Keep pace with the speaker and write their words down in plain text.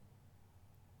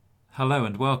Hello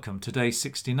and welcome to day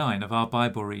 69 of our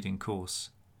Bible reading course.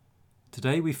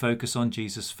 Today we focus on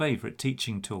Jesus' favourite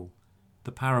teaching tool,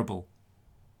 the parable.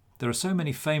 There are so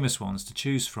many famous ones to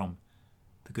choose from: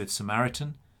 the Good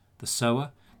Samaritan, the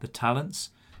sower, the talents,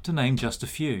 to name just a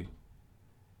few.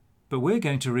 But we're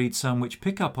going to read some which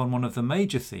pick up on one of the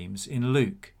major themes in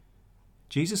Luke,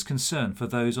 Jesus' concern for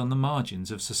those on the margins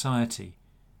of society.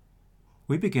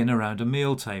 We begin around a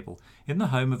meal table in the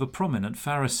home of a prominent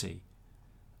Pharisee,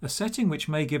 a setting which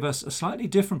may give us a slightly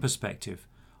different perspective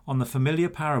on the familiar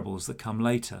parables that come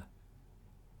later.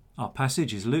 Our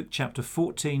passage is Luke chapter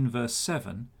 14 verse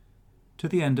 7 to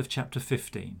the end of chapter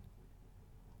 15.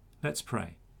 Let's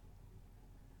pray.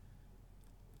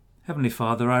 Heavenly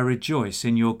Father, I rejoice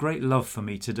in your great love for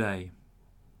me today,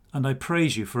 and I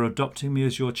praise you for adopting me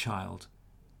as your child.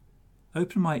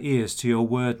 Open my ears to your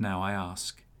word now, I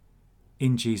ask.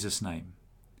 In Jesus' name.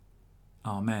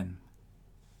 Amen.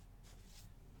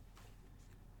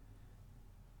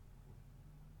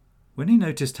 When he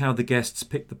noticed how the guests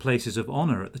picked the places of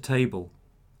honour at the table,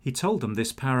 he told them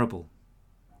this parable.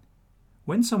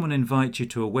 When someone invites you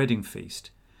to a wedding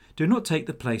feast, do not take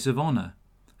the place of honour,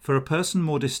 for a person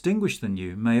more distinguished than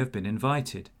you may have been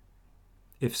invited.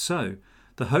 If so,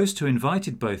 the host who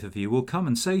invited both of you will come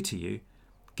and say to you,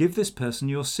 "Give this person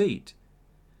your seat."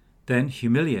 Then,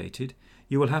 humiliated,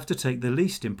 you will have to take the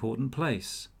least important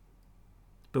place.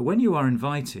 But when you are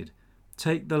invited,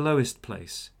 take the lowest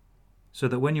place, so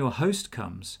that when your host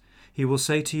comes, he will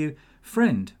say to you,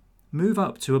 "Friend, move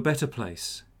up to a better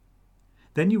place."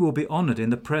 Then you will be honoured in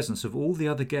the presence of all the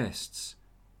other guests.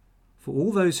 For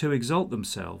all those who exalt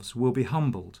themselves will be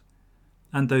humbled,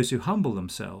 and those who humble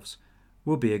themselves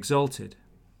will be exalted.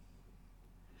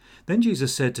 Then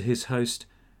Jesus said to his host,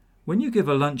 "When you give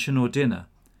a luncheon or dinner,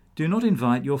 do not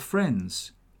invite your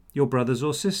friends, your brothers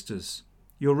or sisters,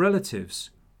 your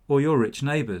relatives, or your rich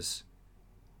neighbours.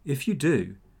 If you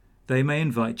do, they may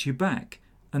invite you back,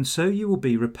 and so you will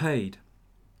be repaid.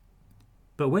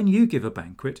 But when you give a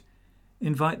banquet,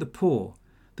 invite the poor,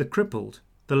 the crippled,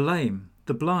 the lame,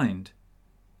 the blind,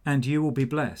 and you will be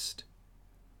blessed.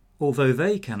 Although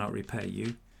they cannot repay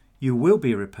you, you will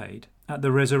be repaid at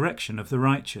the resurrection of the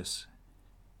righteous."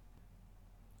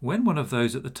 When one of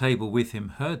those at the table with him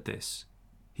heard this,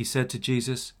 he said to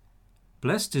Jesus,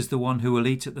 "Blessed is the one who will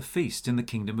eat at the feast in the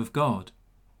kingdom of God."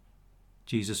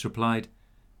 Jesus replied,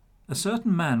 "A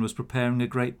certain man was preparing a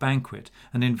great banquet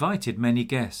and invited many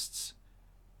guests.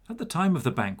 At the time of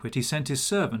the banquet he sent his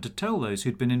servant to tell those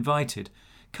who'd been invited,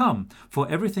 'Come, for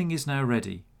everything is now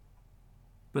ready.'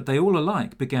 But they all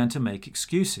alike began to make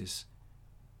excuses.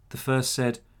 The first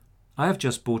said, 'I have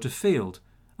just bought a field,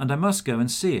 and I must go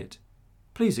and see it.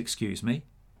 Please excuse me.'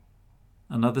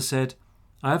 Another said,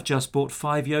 'I have just bought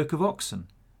 5 yoke of oxen,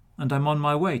 and I'm on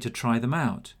my way to try them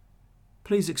out.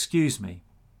 Please excuse me.'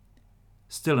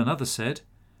 Still another said,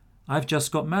 'I've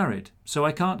just got married, so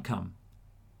I can't come.'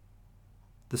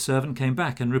 The servant came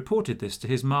back and reported this to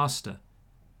his master.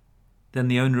 Then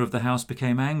the owner of the house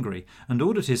became angry and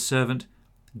ordered his servant,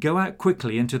 'Go out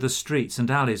quickly into the streets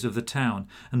and alleys of the town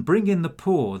and bring in the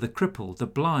poor, the crippled, the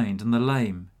blind, and the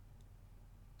lame.'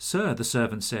 'Sir,' the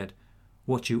servant said,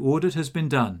 'what you ordered has been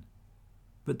done,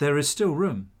 but there is still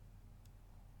room.'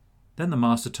 Then the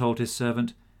master told his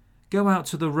servant, 'Go out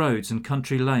to the roads and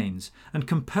country lanes and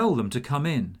compel them to come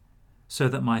in, so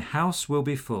that my house will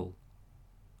be full.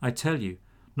 I tell you,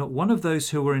 not one of those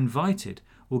who were invited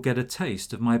will get a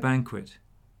taste of my banquet.'"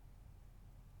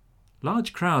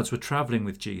 Large crowds were travelling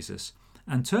with Jesus,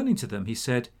 and turning to them he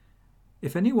said,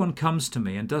 "If anyone comes to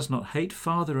me and does not hate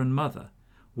father and mother,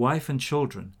 wife and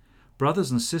children,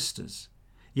 brothers and sisters,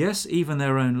 yes, even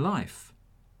their own life,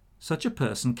 such a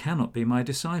person cannot be my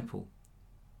disciple.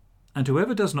 And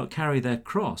whoever does not carry their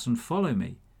cross and follow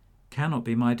me cannot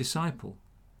be my disciple.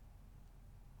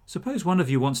 Suppose one of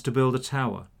you wants to build a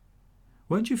tower.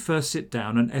 Won't you first sit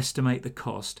down and estimate the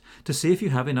cost to see if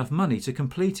you have enough money to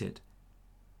complete it?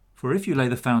 For if you lay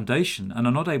the foundation and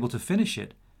are not able to finish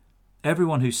it,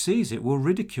 everyone who sees it will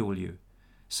ridicule you,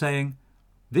 saying,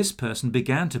 'This person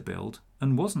began to build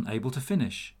and wasn't able to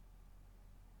finish.'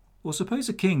 Or suppose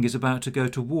a king is about to go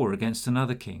to war against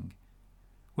another king.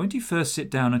 Won't he first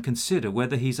sit down and consider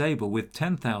whether he's able with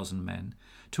 10,000 men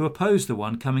to oppose the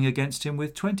one coming against him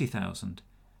with 20,000?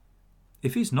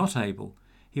 If he's not able,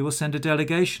 he will send a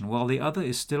delegation while the other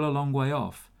is still a long way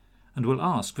off, and will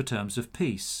ask for terms of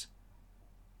peace.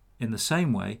 In the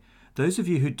same way, those of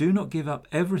you who do not give up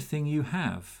everything you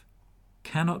have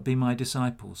cannot be my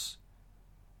disciples.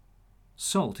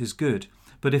 Salt is good,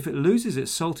 but if it loses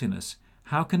its saltiness,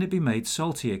 how can it be made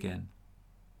salty again?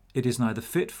 It is neither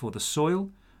fit for the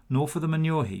soil nor for the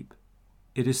manure heap.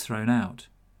 It is thrown out.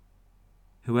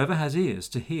 Whoever has ears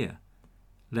to hear,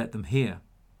 let them hear."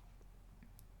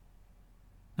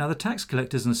 Now the tax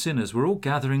collectors and sinners were all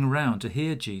gathering round to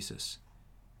hear Jesus.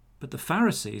 But the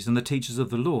Pharisees and the teachers of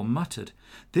the law muttered,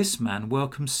 "This man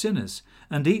welcomes sinners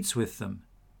and eats with them."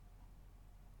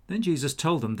 Then Jesus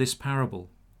told them this parable.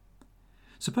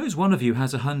 "Suppose one of you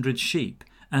has 100 sheep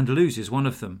and loses one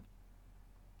of them.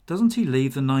 Doesn't he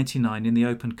leave the 99 in the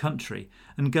open country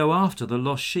and go after the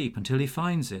lost sheep until he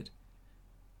finds it?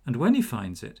 And when he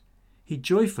finds it, he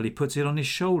joyfully puts it on his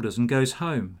shoulders and goes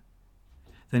home.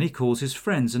 Then he calls his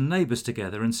friends and neighbours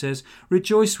together and says,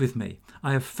 'Rejoice with me,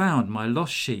 I have found my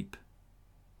lost sheep.'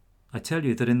 I tell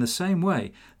you that in the same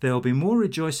way there will be more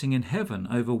rejoicing in heaven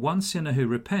over one sinner who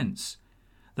repents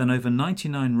than over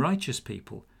 99 righteous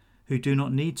people who do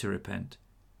not need to repent.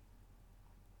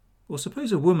 Or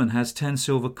suppose a woman has 10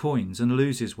 silver coins and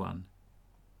loses one.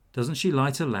 Doesn't she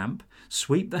light a lamp,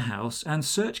 sweep the house, and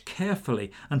search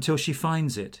carefully until she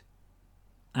finds it?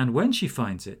 And when she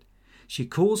finds it, she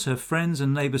calls her friends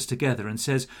and neighbours together and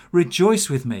says, 'Rejoice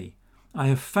with me, I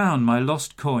have found my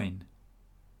lost coin.'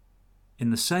 In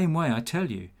the same way, I tell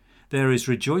you, there is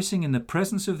rejoicing in the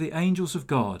presence of the angels of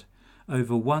God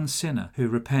over one sinner who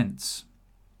repents."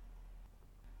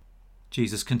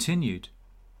 Jesus continued,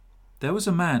 "There was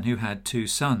a man who had 2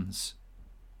 sons.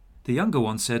 The younger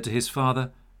one said to his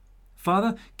father,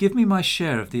 'Father, give me my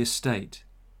share of the estate.'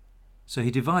 So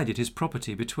he divided his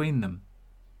property between them.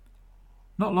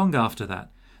 Not long after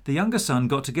that, the younger son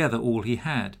got together all he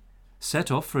had,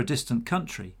 set off for a distant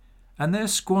country, and there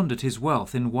squandered his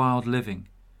wealth in wild living.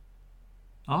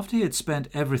 After he had spent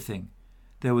everything,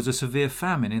 there was a severe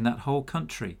famine in that whole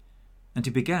country, and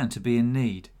he began to be in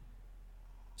need.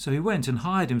 So he went and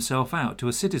hired himself out to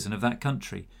a citizen of that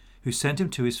country, who sent him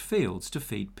to his fields to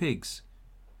feed pigs.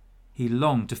 He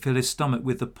longed to fill his stomach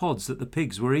with the pods that the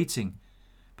pigs were eating,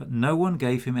 but no one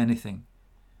gave him anything.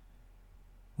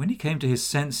 When he came to his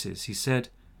senses, he said,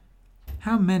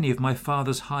 'How many of my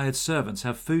father's hired servants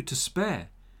have food to spare?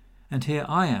 And here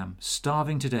I am,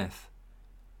 starving to death.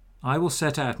 I will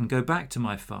set out and go back to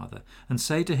my father and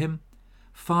say to him,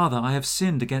 Father, I have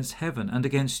sinned against heaven and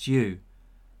against you.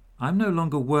 I am no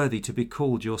longer worthy to be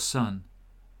called your son.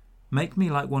 Make me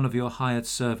like one of your hired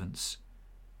servants.'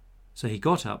 So he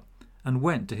got up and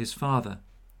went to his father.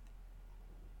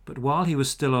 But while he was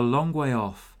still a long way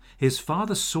off, his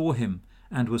father saw him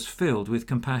and was filled with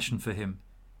compassion for him.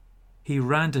 He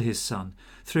ran to his son,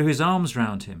 threw his arms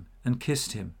round him, and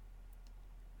kissed him.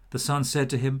 The son said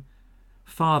to him,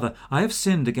 'Father, I have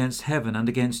sinned against heaven and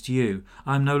against you.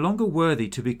 I am no longer worthy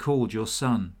to be called your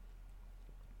son.'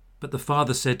 But the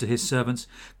father said to his servants,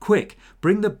 'Quick,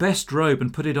 bring the best robe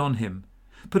and put it on him.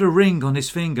 Put a ring on his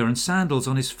finger and sandals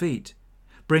on his feet.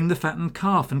 Bring the fattened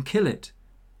calf and kill it.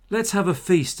 Let's have a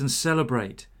feast and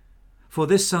celebrate. For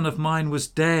this son of mine was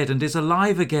dead and is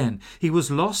alive again. He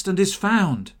was lost and is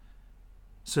found.'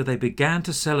 So they began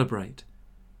to celebrate.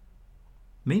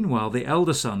 Meanwhile, the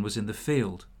elder son was in the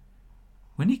field.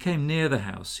 When he came near the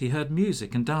house, he heard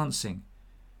music and dancing.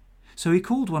 So he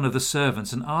called one of the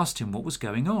servants and asked him what was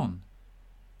going on.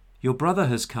 'Your brother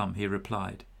has come,' he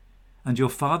replied, 'and your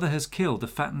father has killed the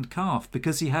fattened calf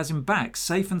because he has him back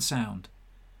safe and sound.'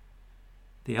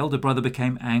 The elder brother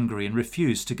became angry and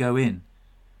refused to go in.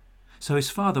 So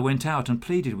his father went out and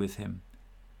pleaded with him.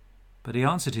 But he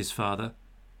answered his father,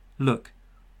 'Look,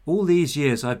 all these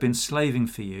years I've been slaving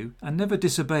for you and never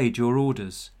disobeyed your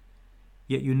orders.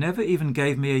 Yet you never even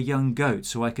gave me a young goat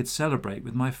so I could celebrate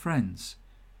with my friends.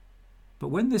 But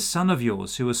when this son of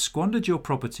yours who has squandered your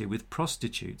property with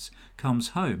prostitutes comes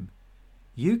home,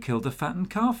 you killed a fattened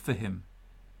calf for him.'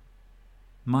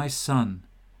 'My son,'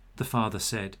 the father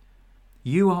said,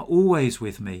 'you are always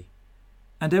with me,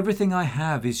 and everything I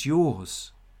have is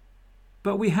yours.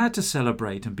 But we had to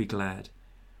celebrate and be glad,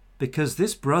 because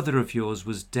this brother of yours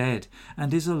was dead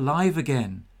and is alive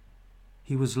again.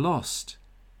 He was lost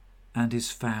and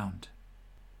is found.'"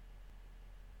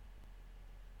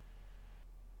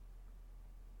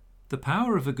 The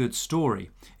power of a good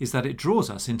story is that it draws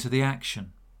us into the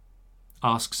action,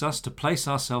 asks us to place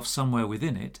ourselves somewhere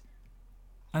within it,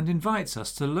 and invites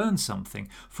us to learn something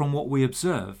from what we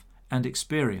observe and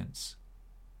experience.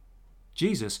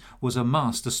 Jesus was a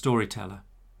master storyteller.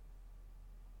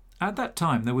 At that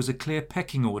time there was a clear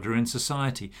pecking order in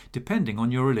society depending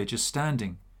on your religious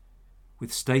standing,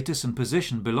 with status and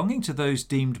position belonging to those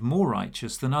deemed more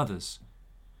righteous than others,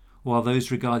 while those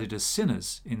regarded as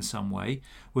sinners in some way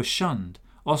were shunned,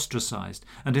 ostracized,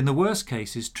 and in the worst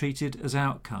cases treated as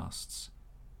outcasts.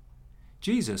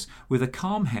 Jesus, with a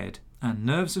calm head and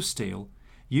nerves of steel,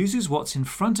 uses what's in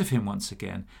front of him once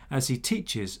again as he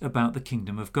teaches about the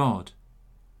kingdom of God.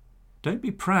 Don't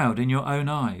be proud in your own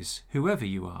eyes, whoever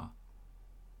you are.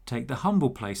 Take the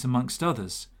humble place amongst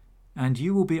others, and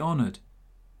you will be honoured.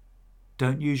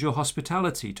 Don't use your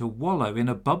hospitality to wallow in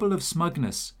a bubble of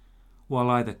smugness, while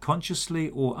either consciously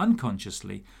or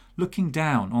unconsciously looking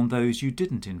down on those you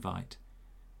didn't invite.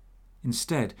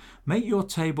 Instead, make your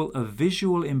table a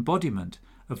visual embodiment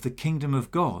of the kingdom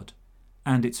of God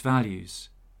and its values.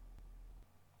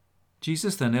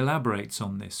 Jesus then elaborates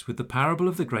on this with the parable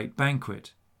of the great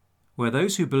banquet, where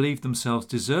those who believed themselves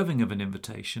deserving of an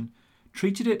invitation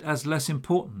treated it as less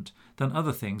important than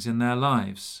other things in their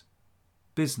lives,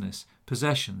 business,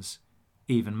 possessions,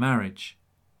 even marriage.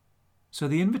 So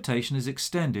the invitation is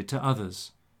extended to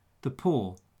others, the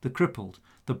poor, the crippled,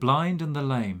 the blind and the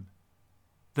lame.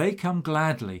 They come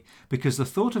gladly because the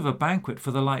thought of a banquet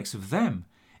for the likes of them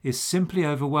is simply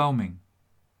overwhelming.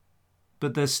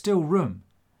 But there's still room,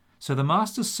 so the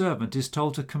master's servant is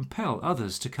told to compel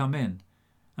others to come in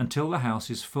until the house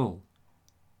is full.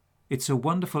 It's a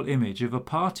wonderful image of a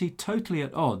party totally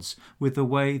at odds with the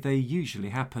way they usually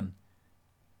happen.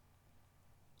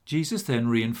 Jesus then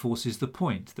reinforces the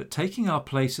point that taking our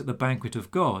place at the banquet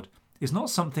of God is not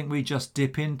something we just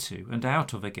dip into and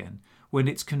out of again when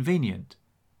it's convenient.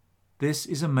 This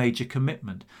is a major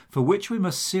commitment for which we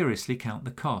must seriously count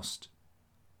the cost.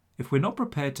 If we're not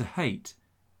prepared to hate,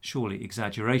 surely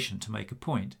exaggeration to make a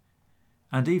point,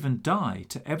 and even die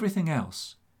to everything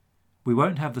else, we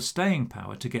won't have the staying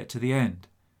power to get to the end.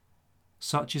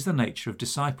 Such is the nature of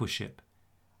discipleship.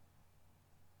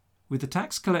 With the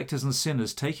tax collectors and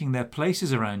sinners taking their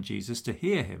places around Jesus to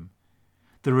hear him,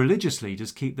 the religious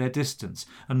leaders keep their distance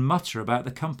and mutter about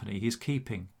the company he's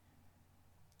keeping.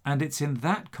 And it's in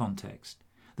that context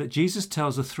that Jesus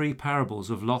tells the three parables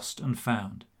of lost and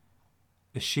found: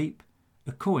 a sheep,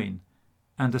 a coin,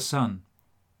 and a son,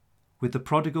 with the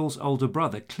prodigal's older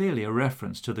brother clearly a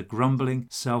reference to the grumbling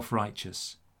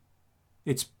self-righteous.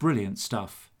 It's brilliant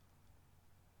stuff.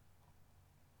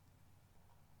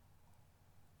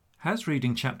 Has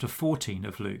reading chapter 14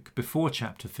 of Luke before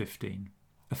chapter 15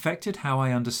 affected how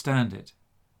I understand it?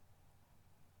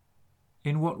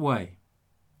 In what way?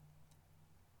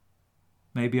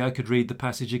 Maybe I could read the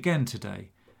passage again today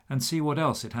and see what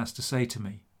else it has to say to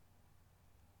me.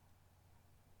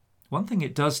 One thing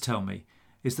it does tell me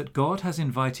is that God has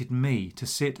invited me to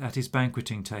sit at his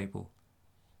banqueting table.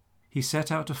 He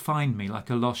set out to find me like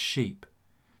a lost sheep,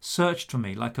 searched for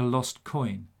me like a lost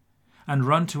coin, and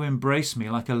run to embrace me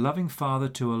like a loving father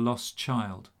to a lost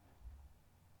child.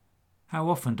 How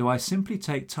often do I simply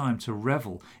take time to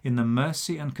revel in the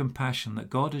mercy and compassion that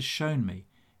God has shown me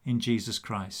in Jesus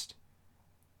Christ?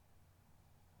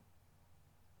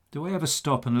 Do I ever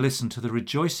stop and listen to the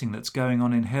rejoicing that's going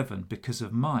on in heaven because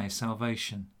of my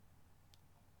salvation?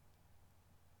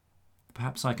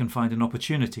 Perhaps I can find an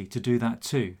opportunity to do that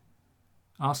too,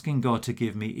 asking God to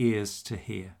give me ears to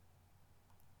hear.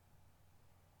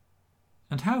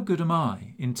 And how good am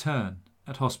I, in turn,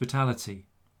 at hospitality?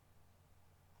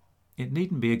 It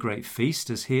needn't be a great feast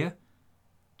as here,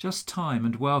 just time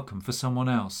and welcome for someone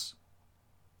else,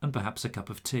 and perhaps a cup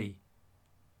of tea.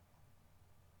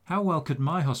 How well could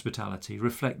my hospitality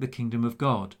reflect the kingdom of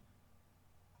God?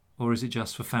 Or is it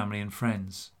just for family and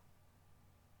friends?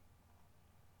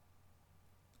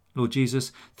 Lord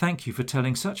Jesus, thank you for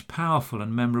telling such powerful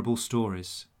and memorable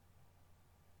stories.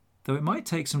 Though it might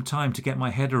take some time to get my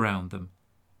head around them,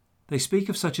 they speak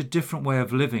of such a different way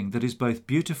of living that is both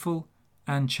beautiful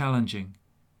and challenging.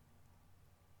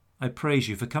 I praise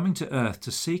you for coming to earth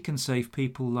to seek and save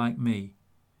people like me.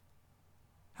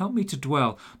 Help me to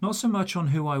dwell not so much on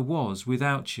who I was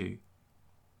without you,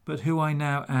 but who I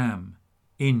now am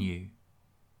in you.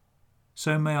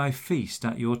 So may I feast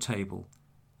at your table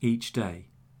each day.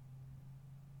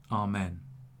 Amen.